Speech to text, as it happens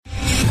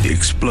The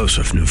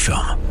explosive new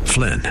film,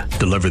 Flynn,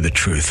 deliver the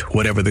truth,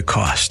 whatever the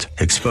cost,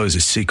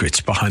 exposes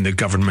secrets behind the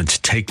government's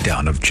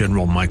takedown of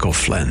General Michael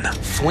Flynn.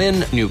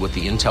 Flynn knew what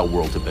the intel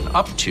world had been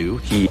up to.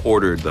 He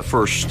ordered the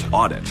first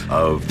audit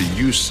of the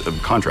use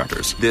of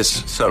contractors.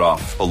 This set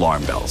off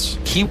alarm bells.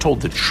 He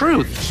told the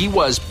truth. He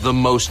was the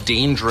most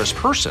dangerous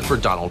person for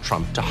Donald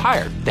Trump to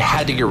hire. They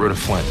had to get rid of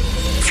Flynn.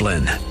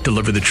 Flynn,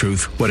 deliver the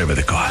truth, whatever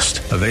the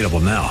cost. Available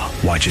now.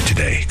 Watch it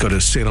today. Go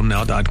to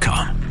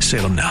salemnow.com.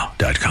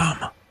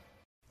 salemnow.com.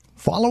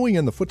 Following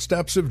in the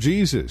footsteps of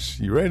Jesus.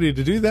 You ready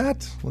to do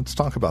that? Let's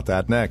talk about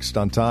that next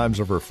on Times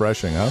of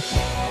Refreshing, huh?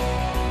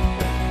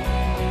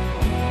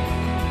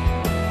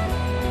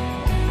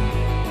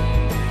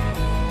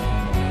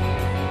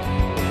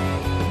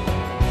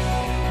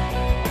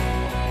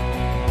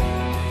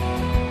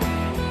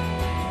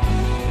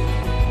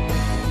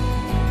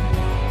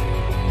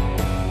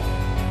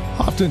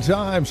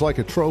 Oftentimes, like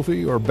a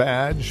trophy or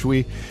badge,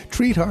 we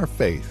treat our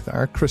faith,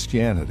 our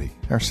Christianity,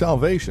 our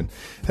salvation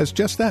as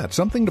just that,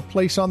 something to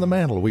place on the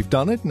mantle. We've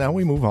done it, now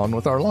we move on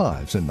with our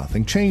lives, and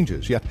nothing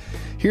changes. Yet,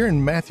 here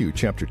in Matthew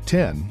chapter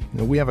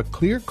 10, we have a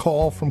clear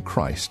call from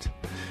Christ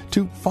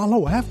to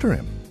follow after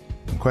him.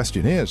 The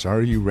question is,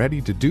 are you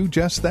ready to do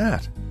just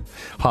that?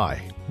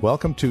 Hi,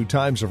 welcome to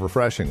Times of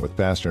Refreshing with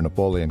Pastor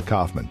Napoleon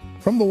Kaufman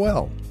from The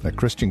Well, a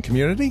Christian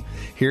community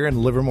here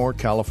in Livermore,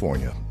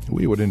 California.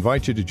 We would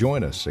invite you to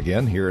join us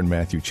again here in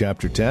Matthew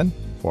chapter 10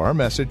 for our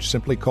message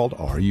simply called,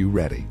 Are You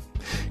Ready?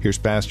 Here's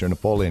Pastor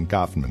Napoleon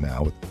Kaufman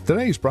now with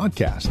today's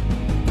broadcast.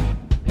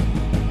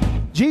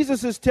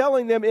 Jesus is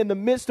telling them in the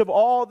midst of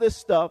all this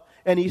stuff,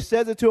 and he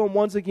says it to them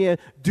once again,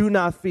 do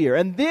not fear.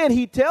 And then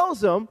he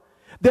tells them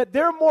that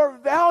they're more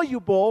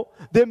valuable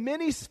than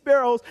many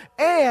sparrows,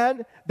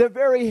 and the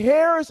very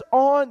hairs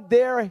on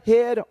their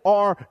head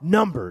are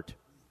numbered.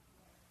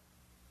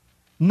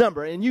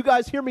 And you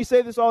guys hear me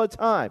say this all the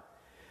time.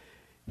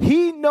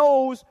 He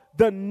knows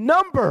the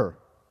number.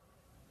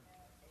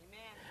 Amen.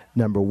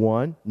 Number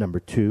 1, number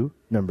 2,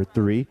 number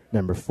 3,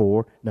 number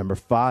 4, number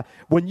 5.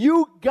 When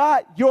you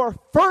got your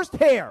first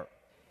hair,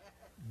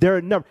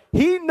 they're numbered.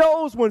 He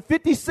knows when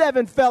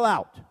 57 fell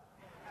out.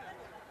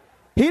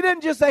 He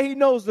didn't just say he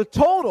knows the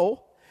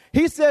total.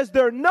 He says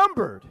they're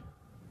numbered.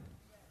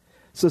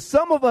 So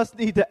some of us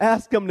need to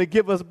ask him to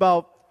give us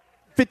about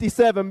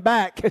 57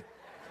 back.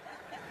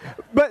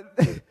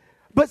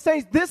 But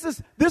saints, this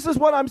is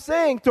what I'm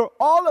saying to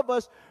all of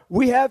us.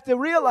 We have to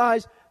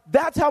realize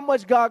that's how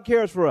much God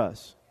cares for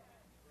us.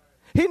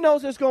 He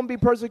knows there's going to be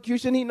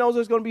persecution. He knows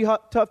there's going to be a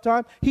tough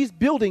time. He's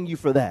building you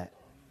for that.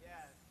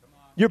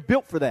 You're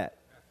built for that.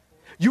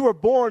 You were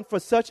born for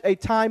such a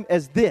time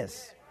as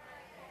this.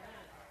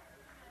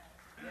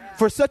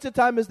 For such a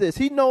time as this.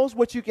 He knows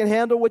what you can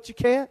handle, what you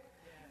can't.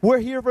 We're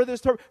here for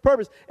this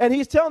purpose. And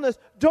he's telling us,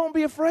 don't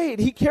be afraid.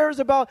 If he cares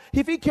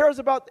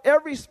about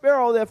every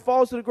sparrow that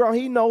falls to the ground,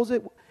 he knows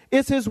it.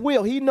 It's his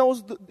will. He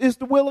knows it's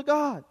the will of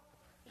God.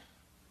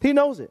 He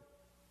knows it.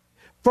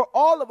 For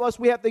all of us,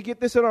 we have to get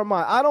this in our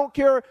mind. I don't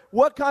care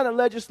what kind of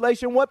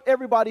legislation, what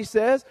everybody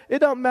says. It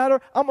doesn't matter.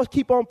 I'm going to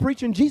keep on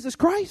preaching Jesus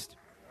Christ.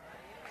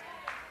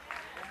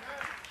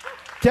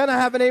 Can I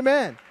have an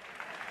amen?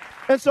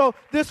 And so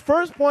this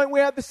first point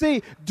we have to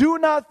see, do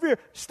not fear.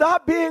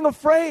 Stop being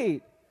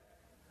afraid.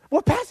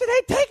 Well, Pastor,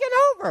 they taking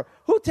over.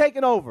 Who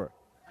taking over?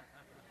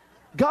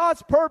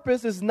 God's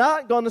purpose is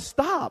not going to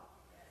stop.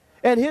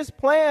 And his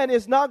plan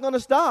is not going to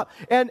stop.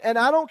 And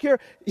I don't care.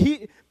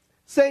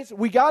 Saints,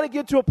 we got to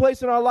get to a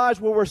place in our lives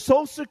where we're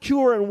so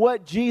secure in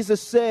what Jesus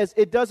says,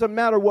 it doesn't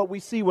matter what we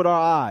see with our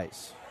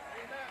eyes.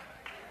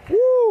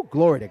 Woo,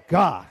 glory to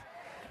God.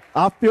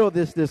 I feel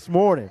this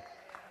morning.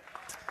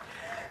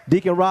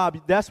 Deacon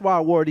Rob, that's why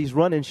I wore these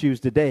running shoes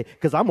today,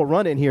 because I'm going to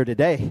run in here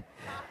today.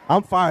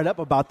 I'm fired up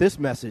about this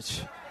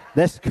message.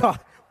 Let's go.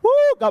 Woo,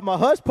 got my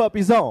hush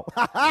puppies on.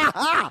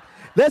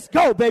 Let's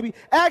go, baby.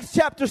 Acts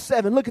chapter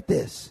 7. Look at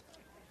this.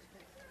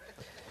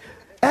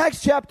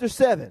 Acts chapter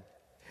 7,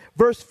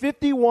 verse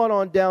 51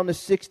 on down to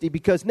 60.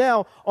 Because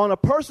now, on a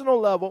personal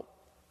level,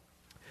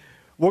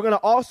 we're going to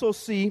also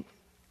see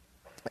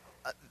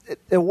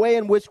a way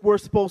in which we're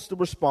supposed to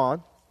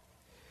respond.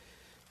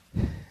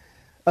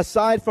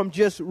 Aside from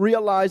just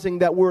realizing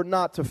that we're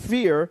not to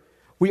fear,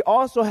 we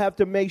also have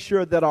to make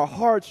sure that our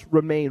hearts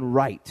remain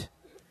right.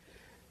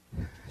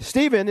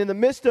 Stephen, in the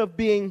midst of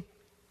being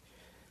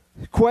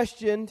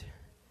questioned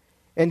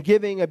and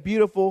giving a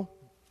beautiful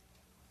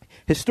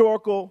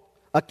historical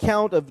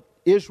account of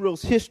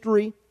Israel's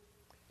history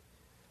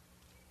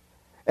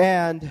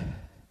and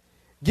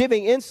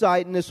giving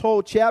insight in this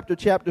whole chapter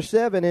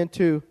 7,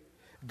 into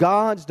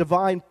God's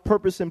divine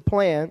purpose and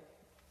plan,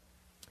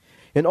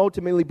 and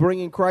ultimately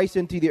bringing Christ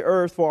into the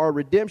earth for our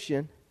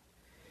redemption,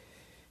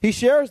 he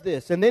shares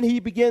this, and then he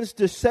begins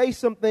to say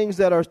some things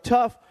that are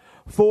tough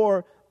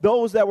for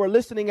those that were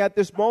listening at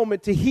this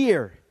moment to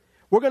hear.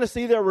 We're going to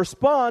see their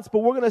response,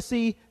 but we're going to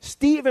see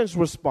Stephen's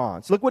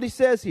response. Look what he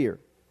says here.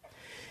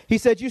 He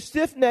said, you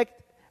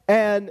stiff-necked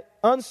and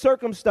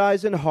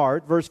uncircumcised in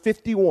heart, verse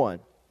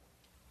 51,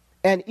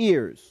 and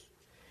ears.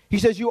 He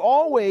says, you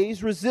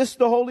always resist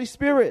the Holy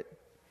Spirit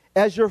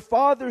As your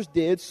fathers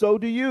did, so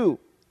do you.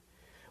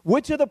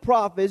 Which of the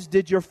prophets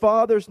did your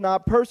fathers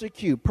not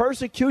persecute?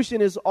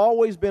 Persecution has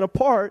always been a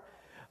part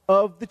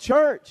of the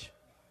church.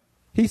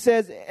 He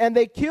says, and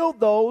they killed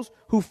those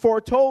who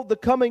foretold the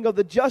coming of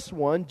the just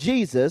one,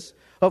 Jesus,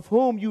 of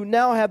whom you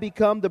now have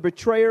become the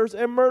betrayers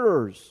and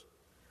murderers,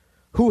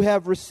 who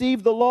have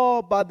received the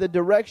law by the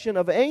direction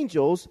of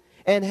angels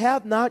and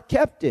have not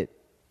kept it.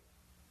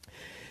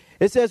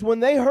 It says, when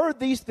they heard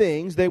these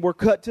things, they were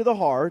cut to the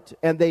heart,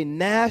 and they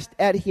gnashed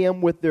at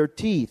him with their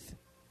teeth.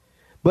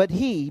 But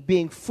he,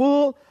 being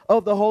full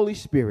of the Holy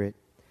Spirit,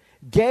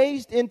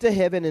 gazed into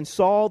heaven and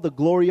saw the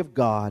glory of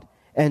God,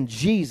 and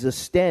Jesus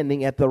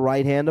standing at the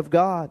right hand of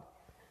God,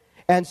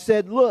 and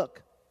said,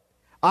 look,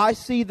 I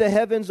see the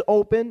heavens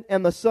open,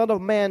 and the Son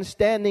of Man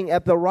standing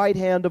at the right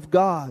hand of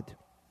God.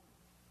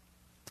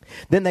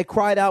 Then they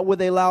cried out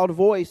with a loud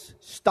voice,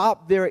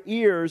 stopped their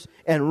ears,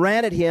 and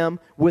ran at him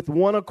with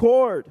one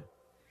accord.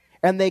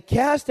 And they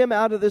cast him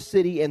out of the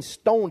city and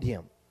stoned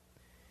him.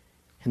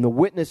 And the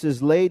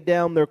witnesses laid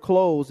down their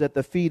clothes at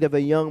the feet of a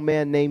young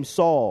man named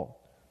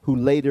Saul, who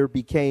later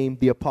became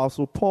the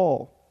Apostle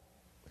Paul.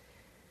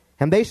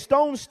 And they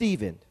stoned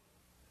Stephen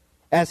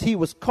as he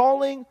was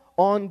calling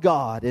on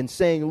God and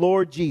saying,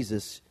 Lord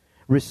Jesus,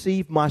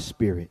 receive my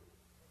spirit.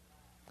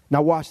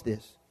 Now watch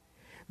this.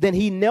 Then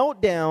he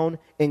knelt down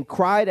and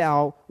cried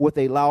out with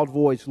a loud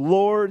voice,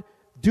 Lord,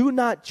 do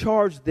not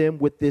charge them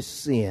with this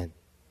sin.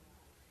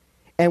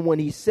 And when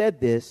he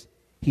said this,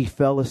 he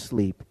fell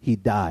asleep. He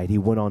died. He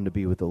went on to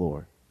be with the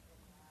Lord.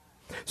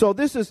 So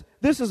this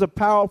is a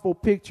powerful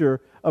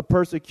picture of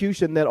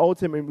persecution that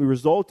ultimately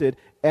resulted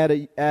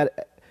it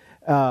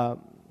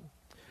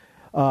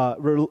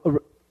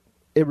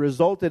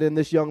resulted in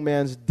this young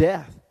man's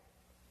death.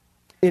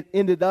 It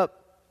ended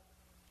up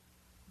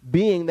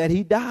being that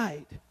he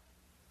died.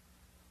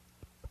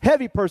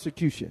 Heavy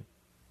persecution.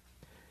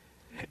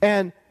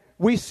 And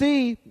we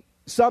see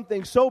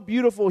something so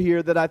beautiful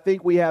here that I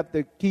think we have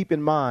to keep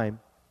in mind.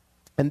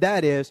 And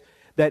that is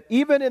that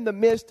even in the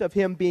midst of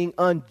him being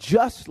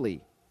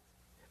unjustly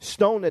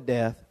stoned to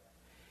death,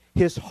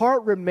 his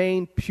heart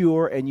remained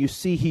pure, and you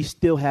see he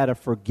still had a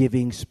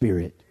forgiving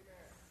spirit.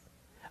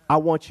 I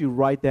want you to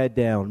write that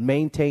down.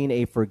 Maintain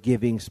a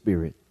forgiving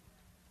spirit.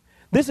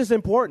 This is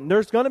important.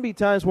 There's going to be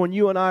times when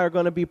you and I are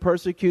going to be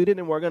persecuted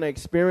and we're going to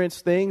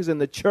experience things, and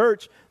the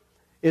church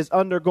is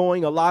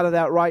undergoing a lot of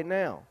that right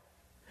now.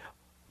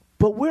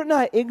 But we're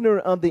not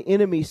ignorant of the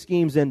enemy's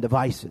schemes and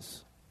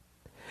devices.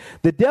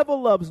 The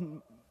devil loves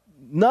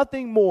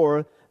nothing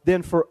more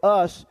than for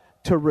us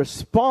to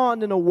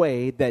respond in a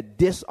way that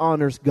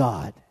dishonors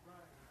God.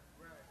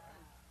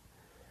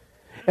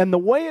 And the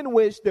way in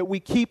which that we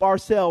keep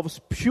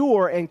ourselves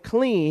pure and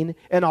clean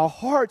and our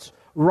hearts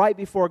right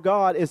before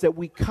God is that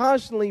we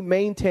constantly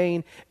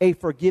maintain a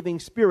forgiving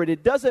spirit.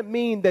 It doesn't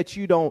mean that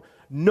you don't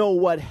know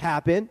what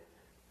happened,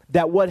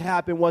 that what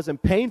happened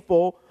wasn't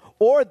painful,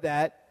 or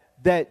that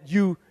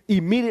you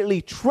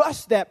immediately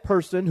trust that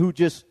person who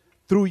just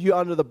threw you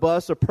under the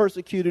bus or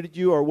persecuted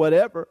you or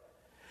whatever.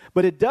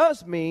 But it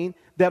does mean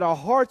that our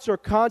hearts are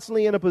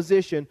constantly in a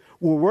position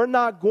where we're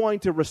not going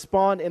to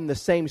respond in the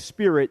same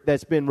spirit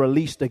that's been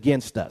released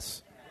against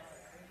us.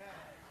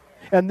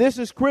 And this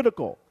is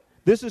critical.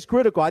 This is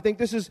critical. I think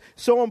this is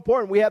so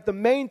important. We have to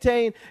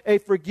maintain a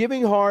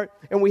forgiving heart,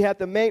 and we have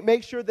to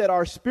make sure that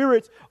our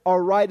spirits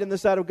are right in the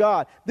sight of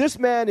God. This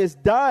man is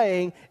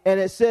dying, and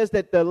it says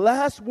that the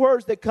last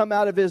words that come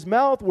out of his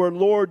mouth were,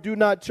 Lord, do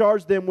not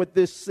charge them with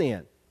this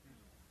sin.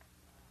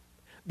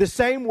 The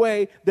same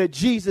way that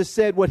Jesus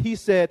said what he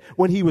said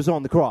when he was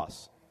on the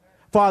cross.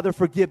 Father,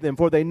 forgive them,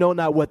 for they know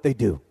not what they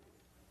do.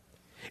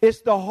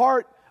 It's the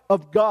heart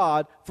of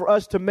God for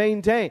us to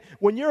maintain.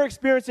 When you're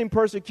experiencing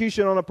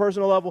persecution on a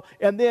personal level,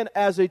 and then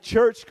as a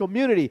church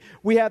community,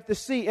 we have to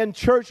see in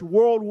church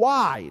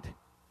worldwide,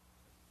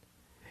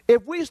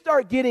 if we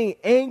start getting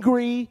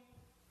angry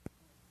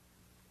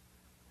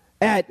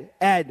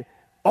at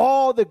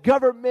all the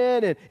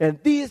government and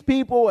these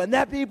people and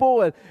that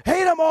people and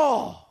hate them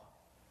all,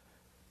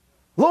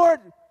 Lord,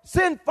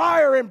 send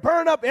fire and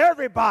burn up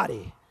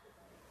everybody.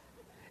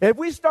 If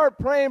we start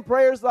praying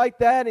prayers like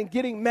that and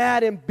getting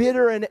mad and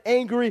bitter and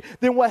angry,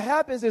 then what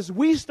happens is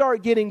we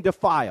start getting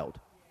defiled.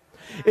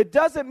 It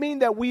doesn't mean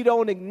that we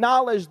don't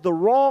acknowledge the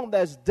wrong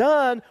that's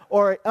done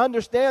or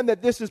understand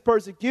that this is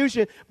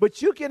persecution,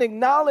 but you can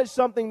acknowledge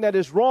something that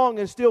is wrong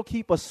and still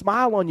keep a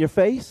smile on your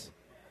face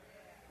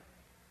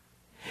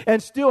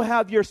and still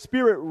have your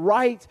spirit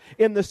right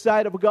in the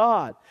sight of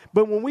God.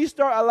 But when we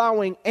start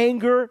allowing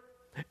anger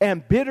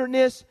and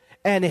bitterness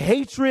and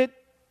hatred,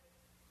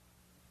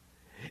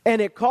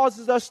 and it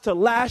causes us to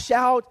lash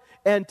out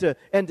and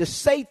to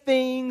say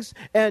things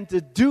and to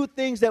do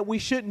things that we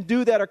shouldn't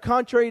do that are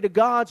contrary to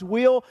God's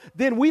will,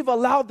 then we've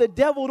allowed the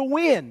devil to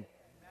win.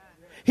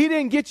 He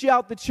didn't get you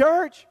out the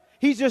church.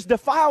 He just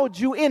defiled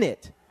you in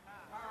it.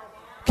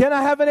 Can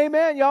I have an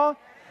amen, y'all?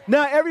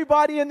 Now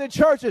everybody in the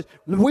church is,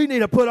 we need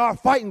to put our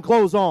fighting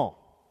clothes on.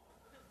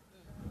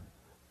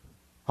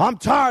 I'm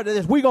tired of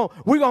this. We're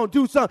gonna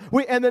do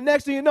something. And the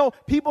next thing you know,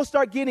 people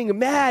start getting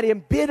mad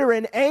and bitter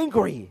and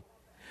angry.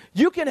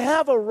 You can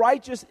have a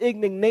righteous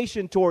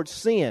indignation towards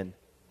sin,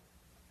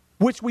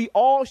 which we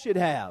all should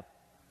have,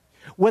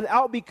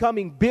 without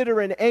becoming bitter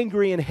and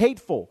angry and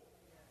hateful.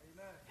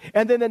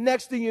 And then the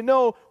next thing you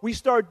know, we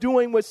start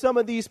doing what some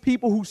of these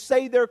people who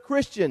say they're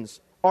Christians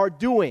are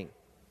doing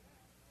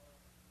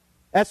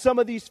at some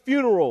of these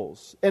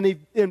funerals and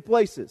in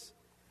places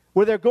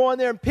where they're going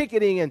there and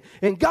picketing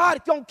and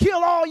God gonna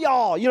kill all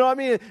y'all. You know what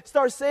I mean?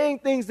 Start saying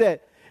things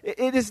that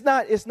it's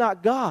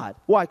not God.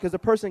 Why? Because the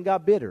person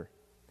got bitter.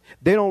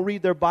 They don't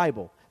read their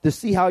Bible to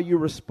see how you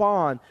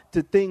respond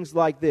to things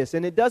like this.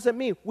 And it doesn't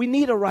mean we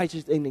need a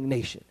righteous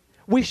indignation.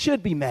 We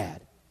should be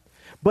mad,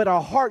 but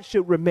our heart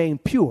should remain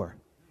pure.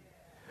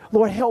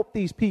 Lord, help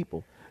these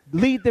people.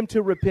 Lead them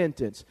to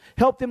repentance.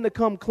 Help them to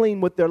come clean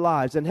with their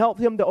lives and help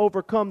them to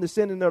overcome the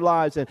sin in their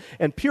lives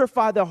and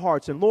purify their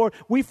hearts. And Lord,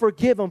 we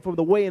forgive them for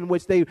the way in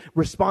which they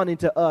responding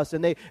to us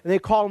and they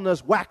calling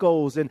us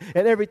wackos and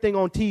everything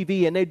on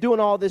TV and they're doing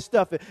all this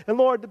stuff. And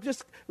Lord,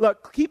 just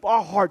keep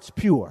our hearts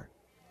pure.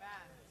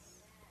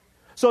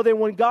 So that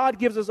when God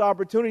gives us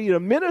opportunity to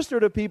minister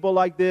to people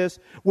like this,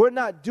 we're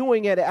not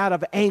doing it out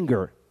of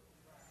anger.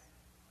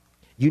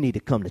 You need to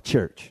come to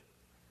church.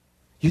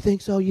 You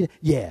think so?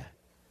 Yeah.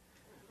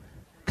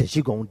 Because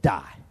you're going to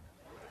die.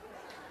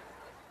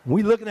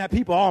 We looking at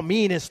people all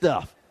mean and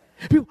stuff.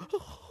 People,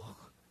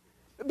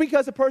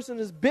 because the person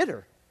is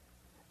bitter,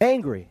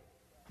 angry.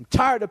 I'm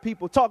tired of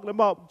people talking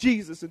about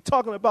Jesus and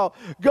talking about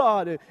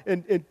God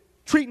and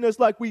treating us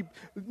like we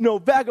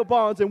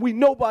vagabonds and we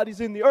nobodies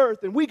in the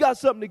earth and we got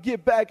something to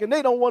give back and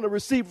they don't want to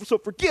receive, so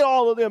forget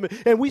all of them.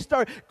 And we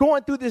start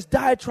going through this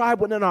diatribe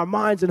within our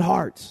minds and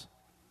hearts.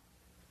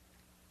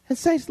 And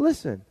saints,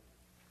 listen,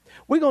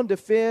 we're going to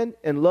defend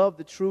and love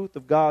the truth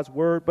of God's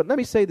word, but let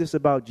me say this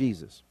about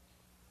Jesus.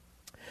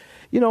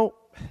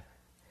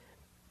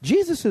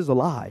 Jesus is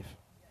alive.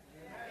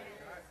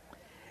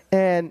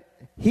 And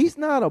he's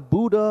not a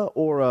Buddha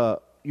or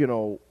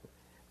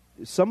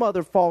some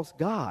other false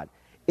god.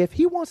 If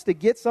he wants to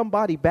get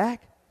somebody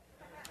back,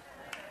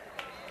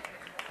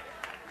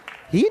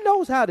 he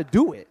knows how to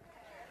do it.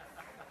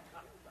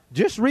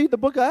 Just read the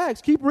book of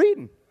Acts. Keep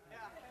reading.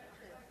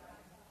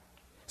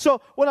 So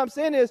what I'm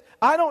saying is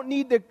I don't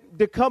need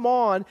to come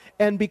on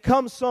and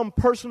become some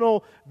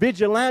personal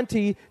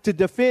vigilante to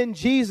defend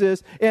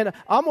Jesus. And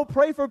I'm going to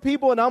pray for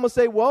people and I'm going to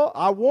say, well,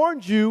 I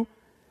warned you,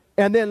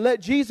 and then let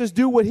Jesus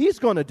do what he's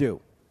going to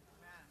do.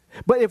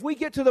 But if we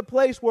get to the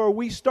place where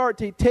we start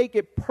to take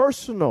it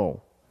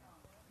personal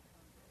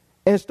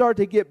and start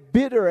to get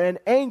bitter and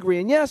angry,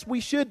 and yes, we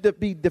should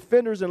be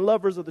defenders and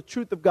lovers of the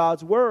truth of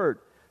God's word,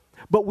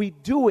 but we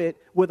do it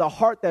with a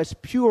heart that's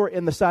pure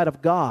in the sight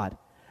of God.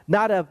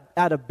 Not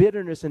out of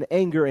bitterness and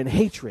anger and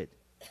hatred.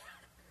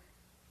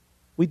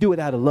 We do it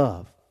out of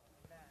love.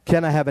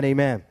 Can I have an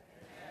amen? Amen?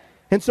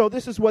 And so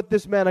this is what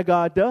this man of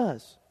God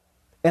does.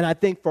 And I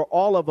think for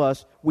all of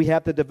us, we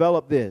have to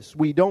develop this.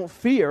 We don't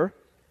fear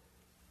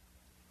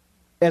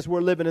as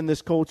we're living in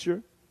this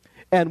culture.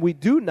 And we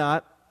do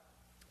not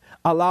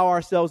allow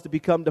ourselves to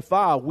become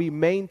defiled. We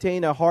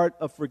maintain a heart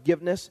of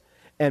forgiveness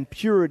and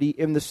purity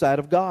in the sight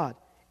of God.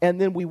 And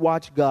then we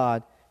watch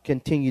God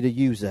continue to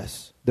use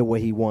us the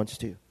way he wants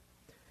to.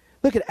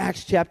 Look at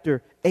Acts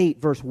chapter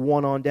 8, verse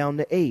 1 on down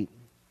to 8.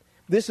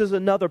 This is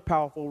another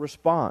powerful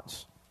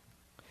response.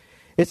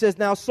 It says,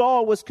 now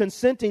Saul was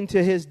consenting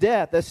to his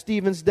death, that's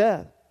Stephen's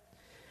death.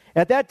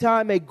 At that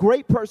time, a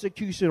great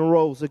persecution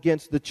arose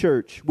against the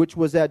church, which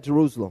was at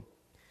Jerusalem.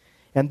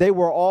 And they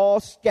were all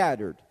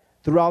scattered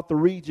throughout the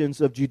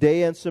regions of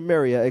Judea and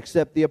Samaria,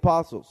 except the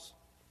apostles.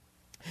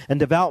 And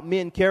devout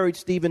men carried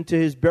Stephen to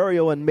his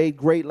burial and made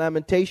great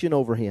lamentation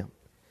over him.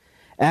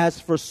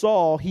 As for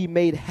Saul, he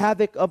made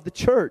havoc of the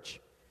church,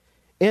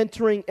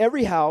 entering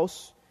every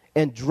house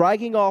and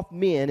dragging off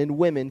men and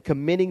women,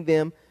 committing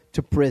them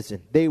to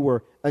prison. They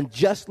were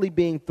unjustly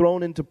being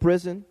thrown into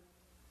prison.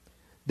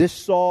 This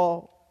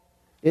Saul,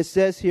 it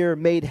says here,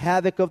 made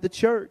havoc of the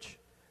church.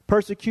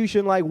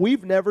 Persecution like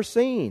we've never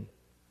seen.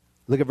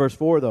 Look at verse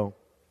 4, though.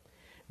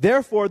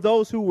 Therefore,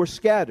 those who were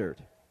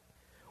scattered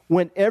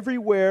went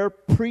everywhere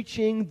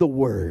preaching the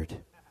word.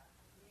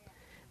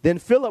 Then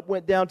Philip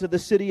went down to the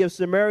city of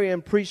Samaria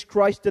and preached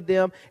Christ to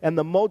them, and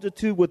the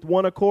multitude with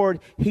one accord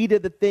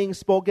heeded the things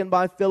spoken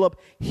by Philip,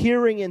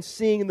 hearing and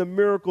seeing the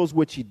miracles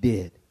which he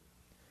did.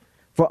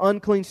 For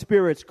unclean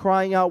spirits,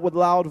 crying out with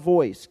loud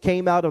voice,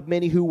 came out of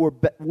many who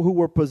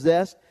were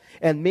possessed,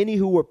 and many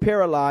who were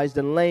paralyzed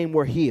and lame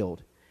were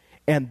healed.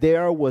 And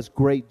there was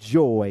great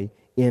joy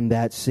in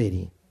that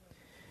city.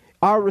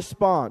 Our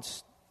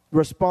response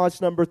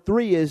number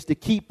 3 is to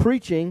keep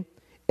preaching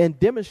and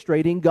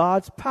demonstrating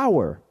God's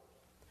power.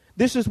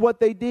 This is what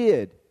they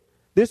did.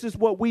 This is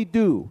what we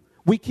do.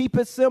 We keep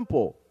it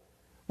simple.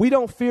 We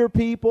don't fear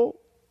people.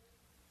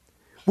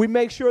 We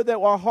make sure that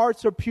our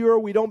hearts are pure.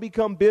 We don't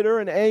become bitter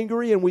and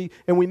angry, and we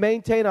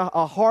maintain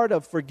a heart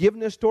of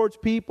forgiveness towards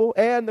people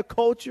and the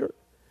culture.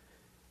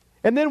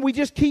 And then we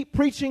just keep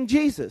preaching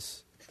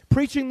Jesus,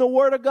 preaching the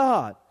word of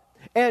God.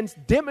 and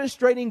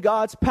demonstrating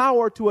God's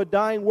power to a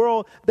dying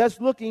world that's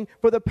looking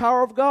for the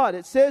power of God.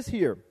 It says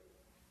here,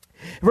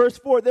 verse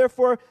 4,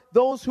 therefore,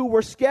 those who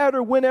were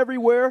scattered went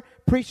everywhere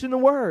preaching the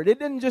word. It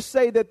didn't just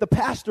say that the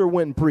pastor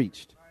went and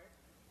preached.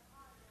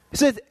 It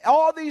says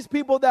all these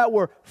people that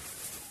were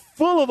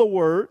full of the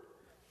word,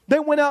 they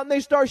went out and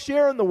they start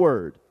sharing the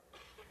word.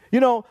 You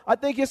know, I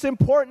think it's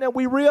important that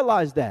we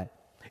realize that.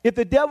 If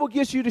the devil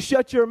gets you to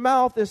shut your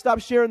mouth and stop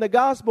sharing the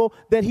gospel,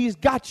 then he's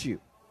got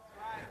you.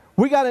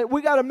 We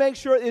gotta make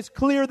sure it's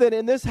clear that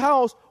in this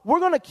house,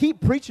 we're going to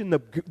keep preaching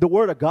the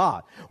word of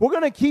God. We're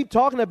going to keep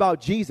talking about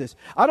Jesus.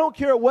 I don't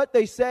care what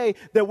they say,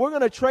 that we're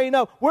going to train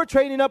up. We're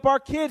training up our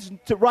kids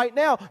right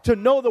now to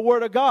know the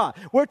word of God.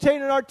 We're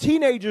training our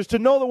teenagers to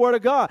know the word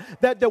of God,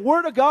 that the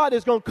word of God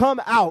is going to come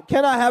out.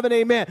 Can I have an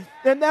amen?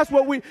 And that's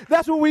what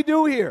we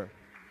do here.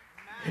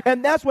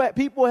 And that's what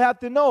people have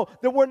to know,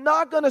 that we're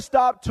not going to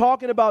stop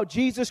talking about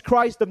Jesus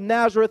Christ of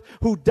Nazareth,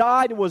 who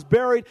died and was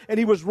buried, and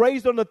he was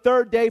raised on the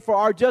third day for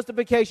our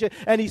justification,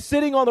 and he's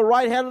sitting on the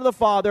right hand of the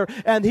Father,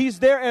 and he's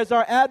there as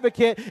our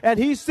advocate, and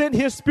he sent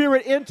his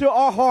Spirit into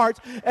our hearts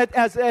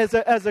as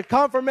a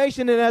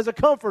confirmation and as a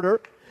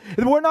comforter.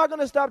 And we're not going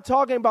to stop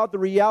talking about the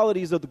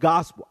realities of the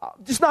gospel.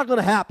 It's not going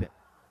to happen.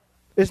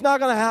 It's not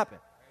going to happen.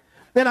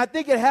 And I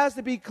think it has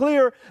to be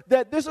clear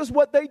that this is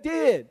what they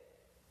did.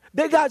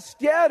 They got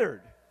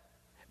scattered.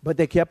 But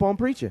they kept on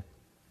preaching.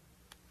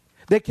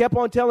 They kept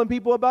on telling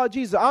people about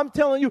Jesus. I'm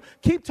telling you,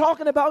 keep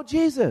talking about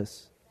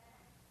Jesus.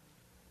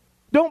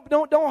 Don't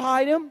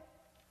hide him.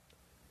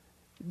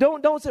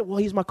 Don't say, well,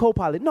 he's my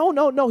co-pilot.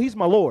 No, he's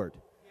my Lord.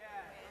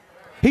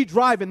 He's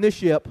driving this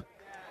ship.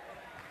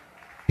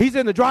 He's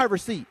in the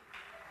driver's seat.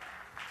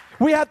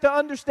 We have to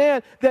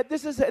understand that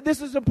this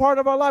is a part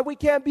of our life. We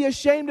can't be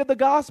ashamed of the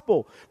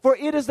gospel, for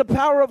it is the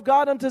power of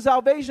God unto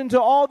salvation to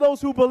all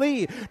those who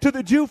believe, to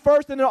the Jew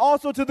first and then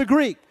also to the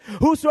Greek.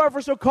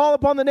 Whosoever shall call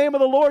upon the name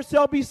of the Lord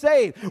shall be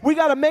saved. We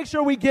got to make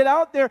sure we get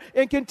out there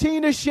and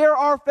continue to share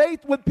our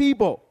faith with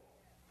people.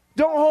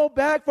 Don't hold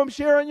back from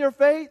sharing your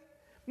faith.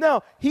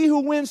 Now, he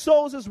who wins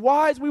souls is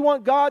wise. We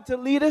want God to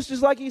lead us,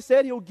 just like he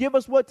said, he'll give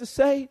us what to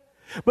say.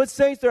 But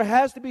saints, there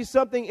has to be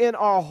something in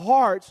our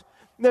hearts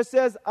that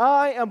says,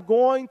 I am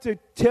going to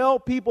tell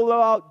people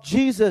about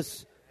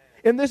Jesus.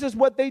 And this is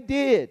what they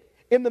did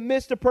in the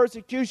midst of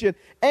persecution.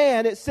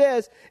 And it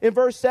says in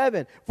verse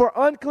 7, for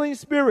unclean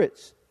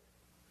spirits,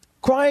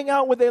 crying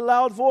out with a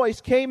loud voice,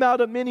 came out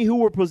of many who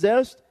were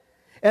possessed,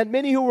 and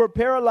many who were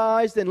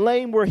paralyzed and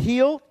lame were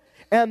healed,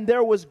 and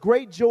there was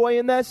great joy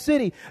in that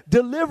city.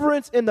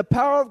 Deliverance in the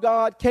power of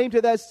God came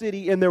to that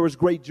city, and there was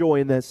great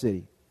joy in that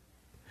city.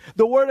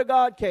 The word of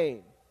God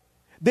came.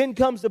 Then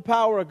comes the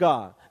power of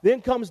God. Then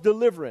comes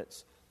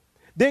deliverance.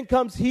 Then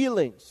comes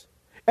healings.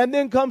 And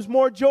then comes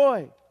more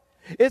joy.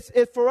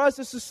 For us,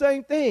 it's the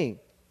same thing.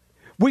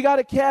 We got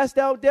to cast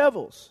out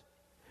devils.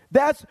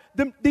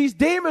 These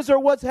demons are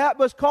what's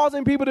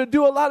causing people to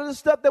do a lot of the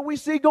stuff that we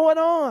see going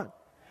on.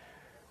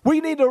 We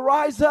need to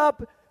rise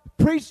up,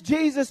 preach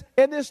Jesus,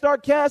 and then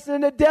start casting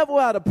the devil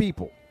out of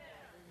people.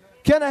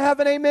 Can I have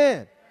an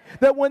amen?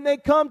 That when they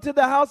come to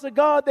the house of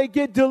God, they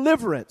get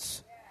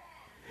deliverance.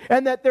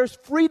 And that there's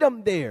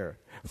freedom there.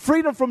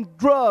 Freedom from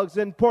drugs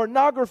and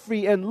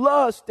pornography and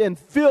lust and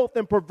filth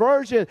and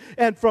perversion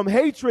and from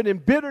hatred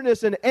and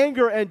bitterness and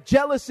anger and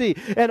jealousy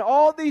and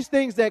all these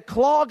things that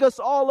clog us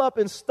all up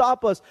and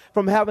stop us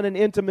from having an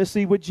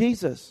intimacy with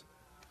Jesus.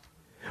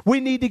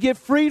 We need to get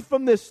freed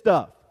from this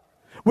stuff.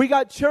 We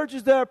got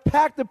churches that are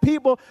packed of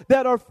people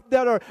that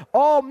are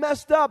all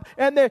messed up,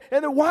 and then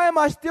why am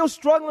I still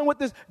struggling with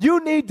this?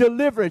 You need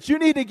deliverance. You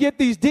need to get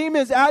these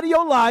demons out of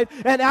your life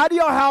and out of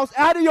your house,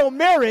 out of your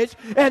marriage,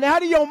 and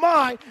out of your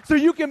mind, so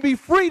you can be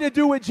free to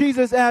do what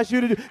Jesus asked you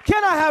to do.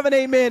 Can I have an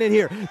amen in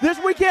here?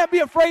 We can't be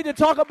afraid to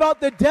talk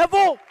about the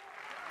devil.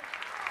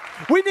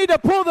 We need to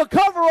pull the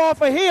cover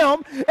off of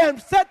him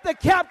and set the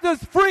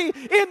captives free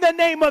in the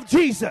name of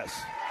Jesus.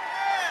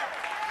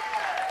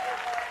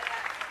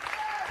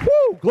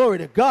 Woo, glory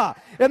to God.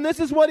 And this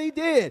is what he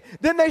did.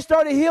 Then they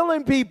started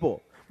healing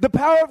people. The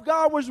power of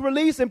God was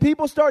released, and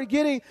people started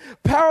getting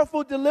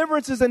powerful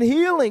deliverances and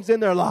healings in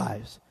their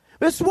lives.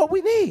 This is what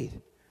we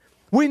need.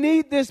 We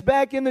need this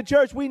back in the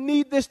church. We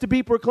need this to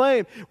be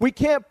proclaimed. We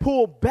can't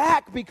pull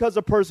back because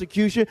of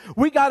persecution.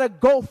 We got to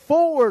go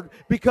forward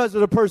because of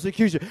the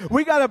persecution.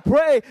 We got to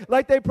pray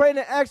like they prayed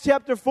in Acts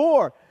chapter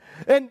 4.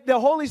 And the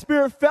Holy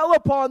Spirit fell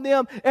upon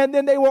them, and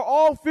then they were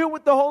all filled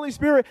with the Holy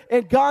Spirit,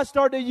 and God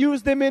started to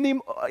use them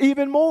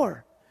even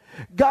more.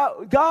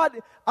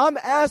 God, I'm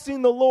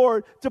asking the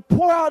Lord to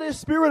pour out his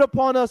Spirit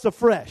upon us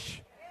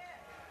afresh.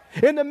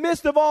 In the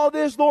midst of all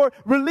this, Lord,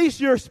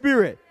 release your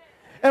Spirit.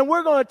 And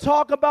we're going to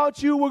talk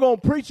about you. We're going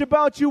to preach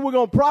about you. We're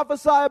going to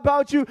prophesy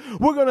about you.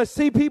 We're going to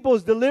see people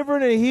as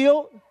delivered and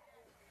healed.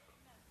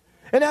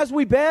 And as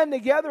we band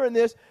together in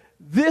this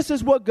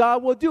is what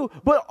God will do.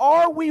 But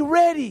are we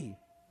ready?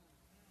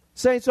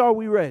 Saints, are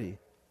we ready?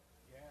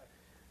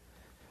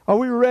 Are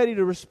we ready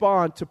to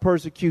respond to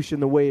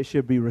persecution the way it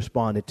should be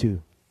responded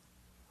to?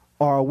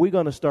 Or are we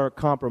going to start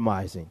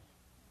compromising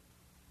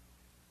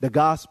the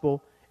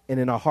gospel and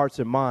in our hearts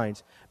and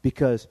minds,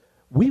 because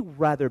we'd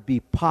rather be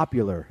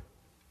popular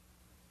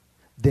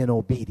than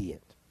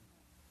obedient.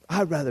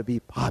 I'd rather be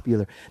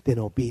popular than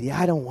obedient.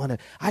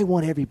 I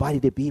want everybody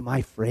to be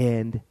my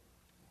friend.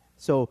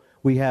 So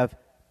we have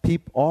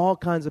all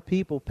kinds of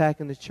people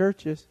packing the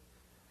churches,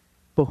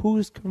 but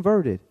who's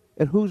converted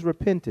and who's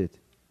repented?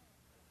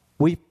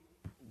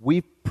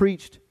 We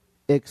preached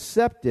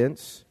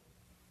acceptance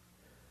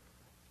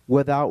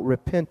without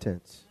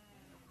repentance.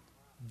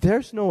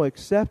 There's no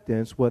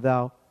acceptance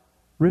without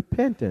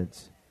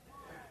repentance.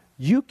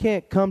 You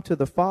can't come to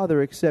the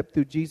Father except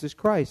through Jesus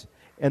Christ.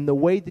 And the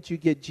way that you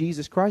get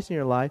Jesus Christ in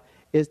your life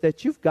is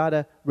that you've got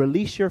to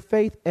release your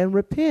faith and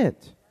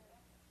repent.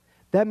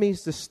 That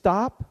means to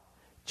stop,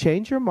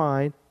 change your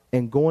mind,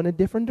 and go in a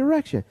different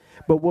direction.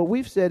 But what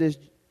we've said is,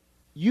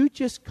 you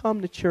just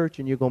come to church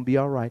and you're going to be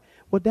all right.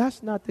 Well,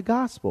 that's not the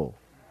gospel.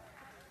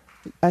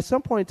 At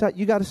some point in time,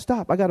 you got to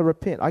stop. I got to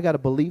repent. I got to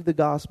believe the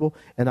gospel,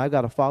 and I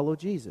got to follow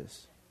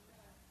Jesus.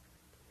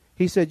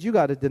 He said, you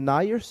got to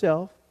deny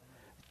yourself,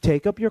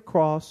 take up your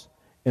cross,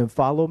 and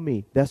follow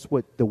me. That's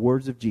what the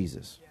words of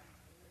Jesus.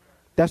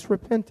 That's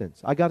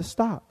repentance. I got to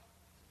stop.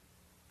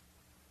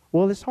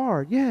 Well, it's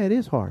hard. Yeah, it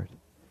is hard.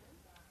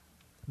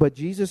 But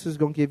Jesus is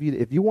going to give you,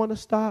 if you want to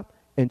stop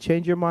and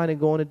change your mind and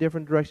go in a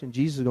different direction,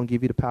 Jesus is going to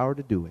give you the power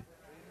to do it.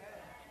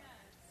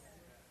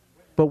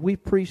 But we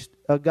preached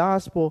a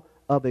gospel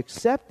of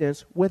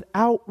acceptance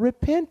without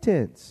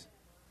repentance.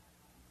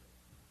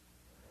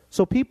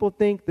 So people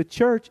think the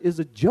church is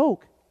a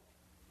joke,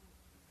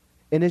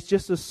 and it's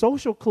just a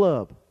social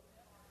club.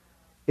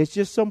 It's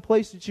just some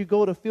place that you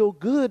go to feel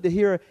good, to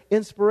hear an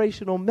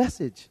inspirational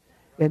message,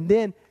 and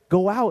then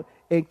go out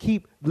and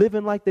keep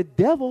living like the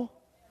devil.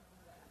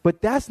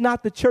 But that's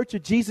not the church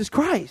of Jesus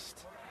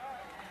Christ.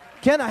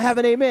 Can I have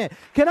an amen?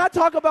 Can I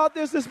talk about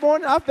this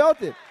morning? I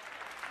felt it.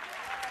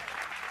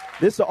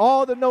 This are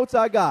all the notes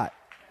I got.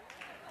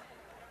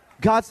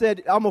 God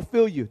said, I'm going to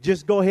fill you.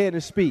 Just go ahead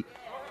and speak.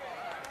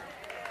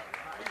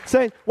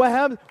 Saying, what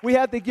happens? We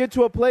have to get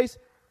to a place.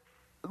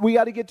 We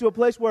got to get to a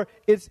place where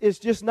it's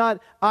just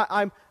not.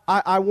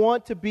 I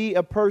want to be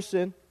a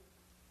person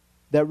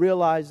that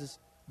realizes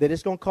that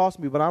it's going to cost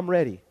me, but I'm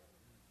ready.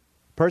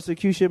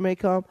 Persecution may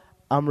come.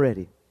 I'm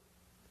ready.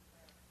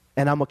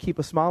 And I'm going to keep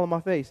a smile on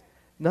my face.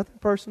 Nothing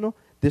personal.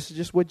 This is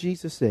just what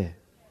Jesus said.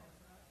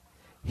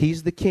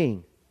 He's the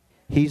King.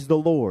 He's the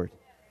Lord.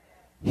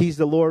 He's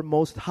the Lord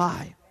Most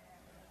High.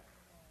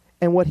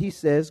 And what he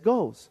says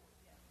goes.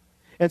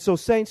 And so,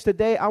 saints,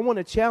 today I want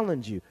to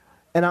challenge you.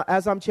 And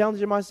as I'm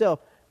challenging myself,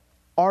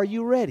 are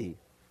you ready?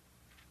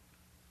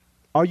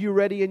 Are you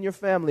ready in your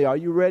family? Are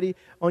you ready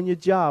on your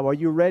job? Are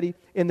you ready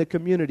in the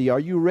community? Are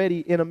you ready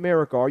in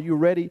America? Are you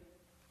ready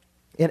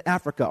in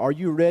Africa? Are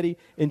you ready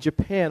in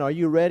Japan? Are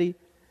you ready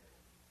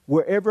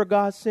wherever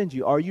God sends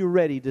you? Are you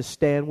ready to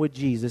stand with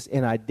Jesus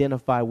and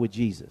identify with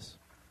Jesus?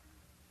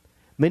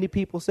 Many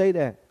people say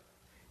that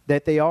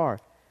they are.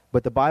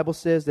 But the Bible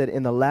says that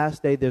in the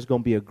last day, there's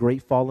going to be a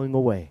great falling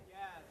away.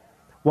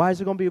 Why is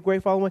there going to be a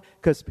great falling away?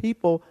 Because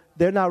people,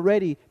 they're not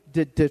ready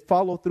to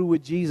follow through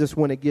with Jesus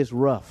when it gets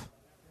rough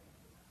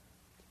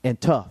and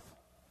tough.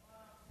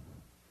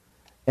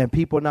 And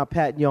people are not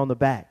patting you on the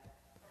back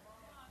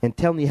and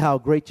telling you how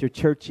great your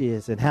church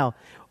is and how,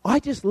 I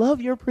just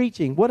love your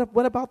preaching.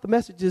 What about the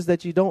messages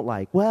that you don't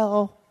like?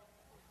 Well,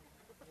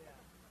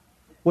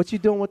 what you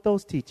doing with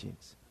those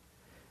teachings?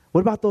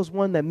 What about those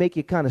ones that make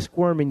you kind of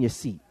squirm in your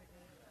seat?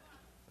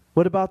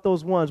 What about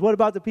those ones? What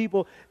about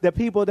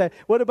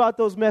what about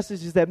those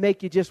messages that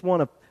make you just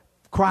want to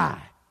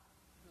cry?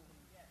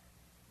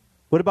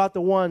 What about the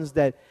ones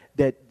that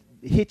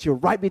hit you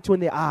right between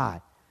the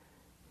eye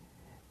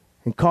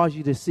and cause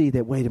you to see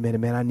that, wait a minute,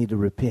 man, I need to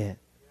repent?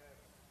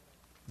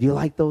 Do you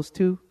like those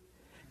too?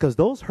 Because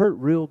those hurt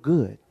real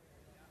good.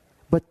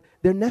 But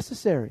they're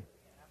necessary.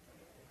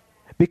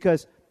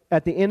 Because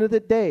at the end of the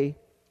day,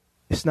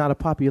 it's not a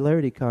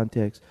popularity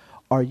contest.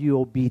 Are you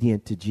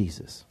obedient to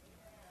Jesus?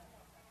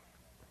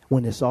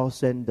 When it's all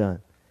said and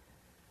done,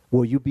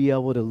 will you be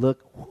able to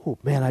look, oh,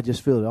 man, I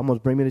just feel it.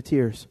 Almost bring me to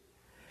tears.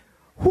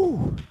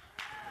 Whew.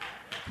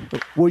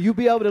 Will you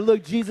be able to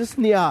look Jesus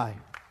in the eye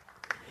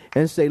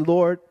and say,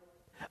 Lord,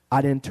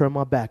 I didn't turn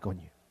my back on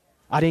you.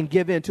 I didn't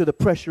give in to the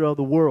pressure of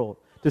the world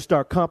to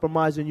start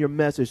compromising your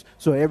message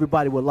so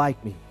everybody would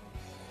like me.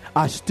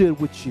 I stood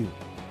with you.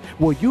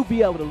 Will you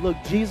be able to look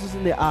Jesus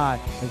in the eye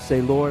and say,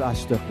 Lord, I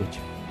stuck with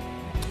you.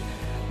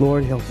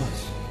 Lord, help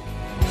us.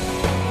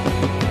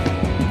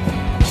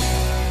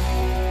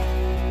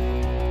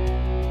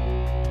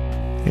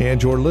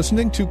 And you're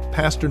listening to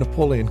Pastor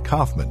Napoleon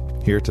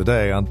Kaufman here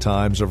today on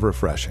Times of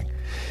Refreshing.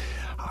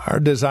 Our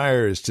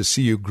desire is to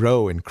see you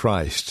grow in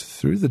Christ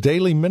through the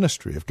daily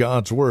ministry of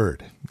God's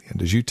Word.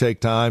 And as you take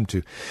time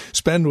to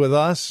spend with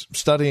us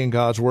studying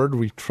God's Word,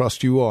 we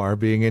trust you are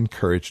being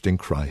encouraged in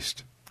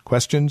Christ.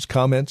 Questions,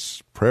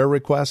 comments, prayer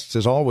requests,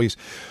 as always,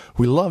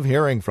 we love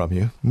hearing from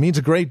you. It means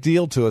a great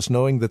deal to us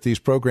knowing that these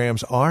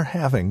programs are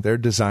having their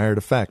desired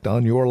effect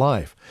on your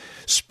life,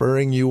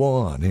 spurring you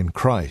on in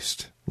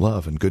Christ,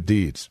 love, and good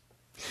deeds.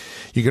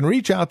 You can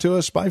reach out to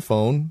us by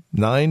phone,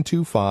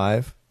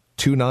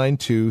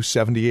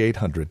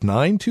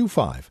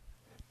 925-292-7800,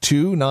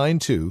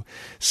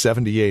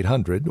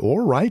 925-292-7800,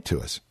 or write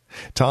to us.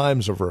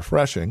 Times of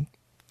Refreshing,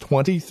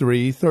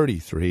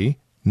 2333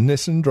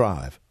 Nissen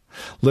Drive,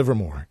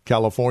 Livermore,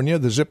 California.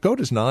 The zip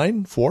code is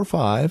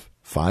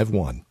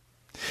 94551.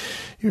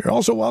 You're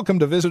also welcome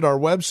to visit our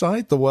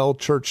website,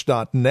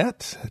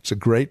 thewellchurch.net. It's a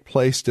great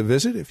place to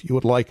visit if you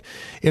would like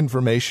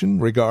information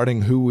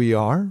regarding who we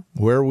are,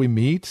 where we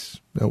meet,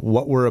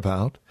 what we're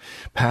about.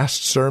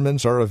 Past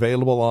sermons are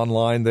available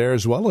online there,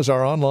 as well as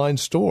our online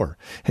store,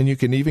 and you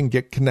can even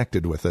get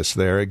connected with us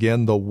there.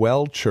 Again,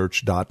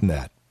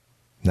 thewellchurch.net.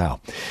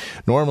 Now,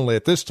 normally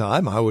at this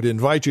time, I would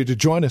invite you to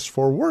join us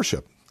for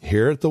worship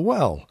here at the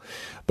Well.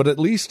 But at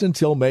least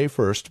until May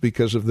 1st,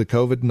 because of the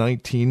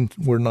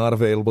COVID-19, we're not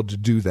available to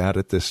do that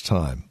at this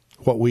time.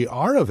 What we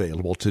are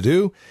available to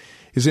do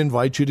is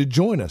invite you to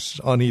join us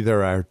on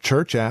either our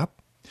church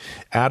app,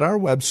 at our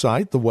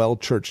website,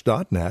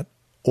 thewellchurch.net,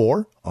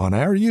 or on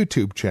our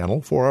YouTube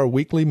channel for our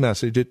weekly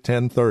message at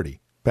 10:30.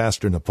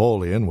 Pastor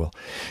Napoleon will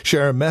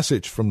share a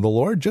message from the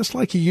Lord just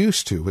like he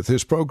used to with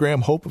his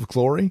program Hope of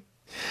Glory.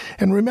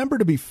 And remember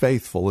to be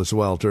faithful as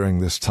well during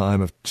this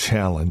time of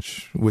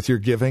challenge with your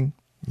giving.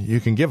 You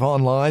can give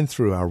online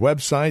through our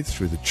website,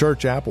 through the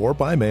church app, or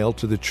by mail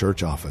to the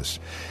church office.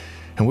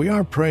 And we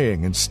are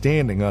praying and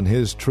standing on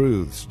his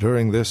truths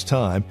during this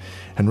time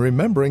and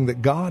remembering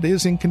that God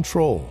is in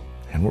control,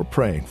 and we're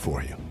praying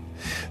for you.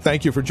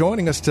 Thank you for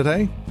joining us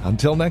today.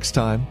 Until next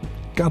time,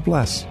 God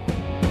bless.